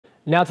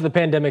Now to the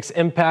pandemic's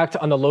impact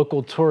on the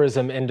local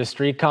tourism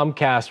industry.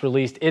 Comcast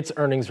released its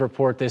earnings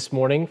report this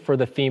morning for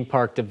the theme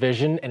park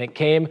division, and it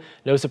came,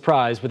 no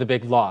surprise, with a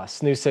big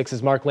loss. News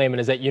 6's Mark Lehman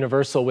is at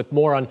Universal with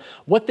more on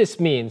what this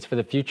means for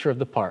the future of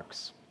the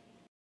parks.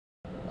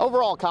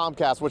 Overall,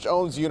 Comcast, which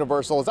owns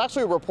Universal, is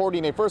actually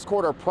reporting a first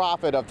quarter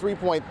profit of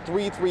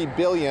 $3.33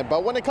 billion.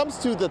 But when it comes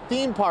to the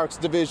theme parks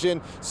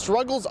division,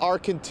 struggles are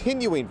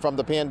continuing from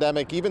the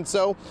pandemic. Even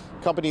so,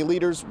 company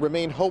leaders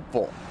remain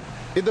hopeful.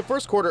 In the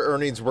first quarter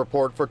earnings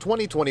report for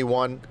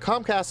 2021,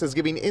 Comcast is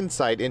giving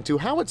insight into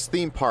how its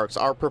theme parks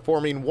are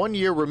performing 1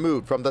 year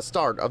removed from the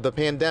start of the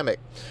pandemic.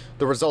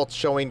 The results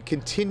showing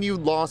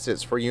continued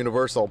losses for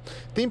Universal.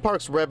 Theme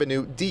parks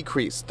revenue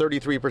decreased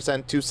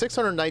 33% to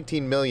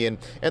 $619 million,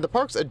 and the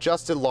park's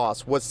adjusted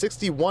loss was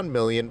 $61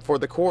 million for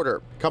the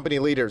quarter. Company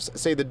leaders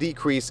say the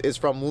decrease is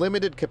from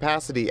limited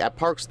capacity at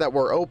parks that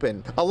were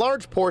open. A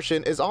large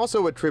portion is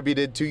also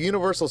attributed to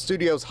Universal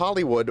Studios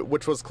Hollywood,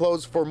 which was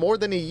closed for more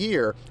than a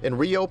year and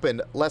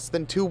reopened less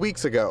than 2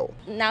 weeks ago.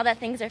 Now that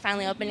things are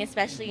finally open,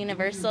 especially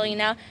Universal,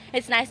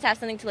 it's nice to have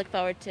something to look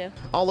forward to.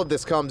 All of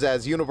this comes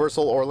as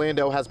Universal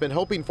Orlando has been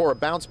hoping for a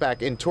bounce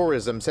back in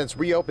tourism since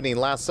reopening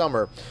last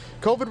summer.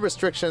 COVID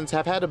restrictions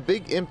have had a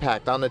big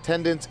impact on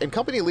attendance, and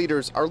company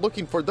leaders are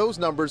looking for those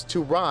numbers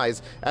to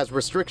rise as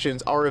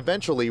restrictions are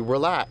eventually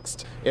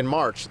relaxed. In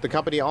March, the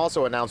company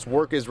also announced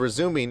work is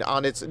resuming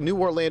on its new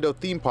Orlando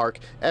theme park,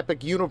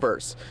 Epic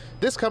Universe.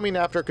 This coming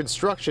after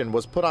construction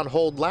was put on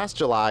hold last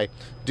July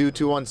due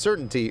to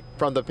uncertainty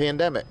from the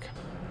pandemic.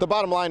 The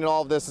bottom line in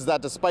all of this is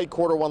that despite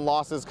quarter one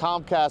losses,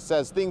 Comcast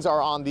says things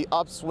are on the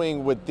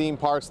upswing with theme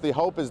parks. The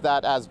hope is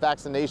that as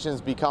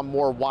vaccinations become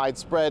more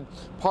widespread,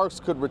 parks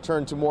could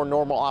return to more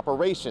normal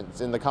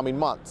operations in the coming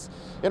months.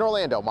 In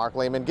Orlando, Mark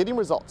Lehman, getting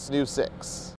results, News 6.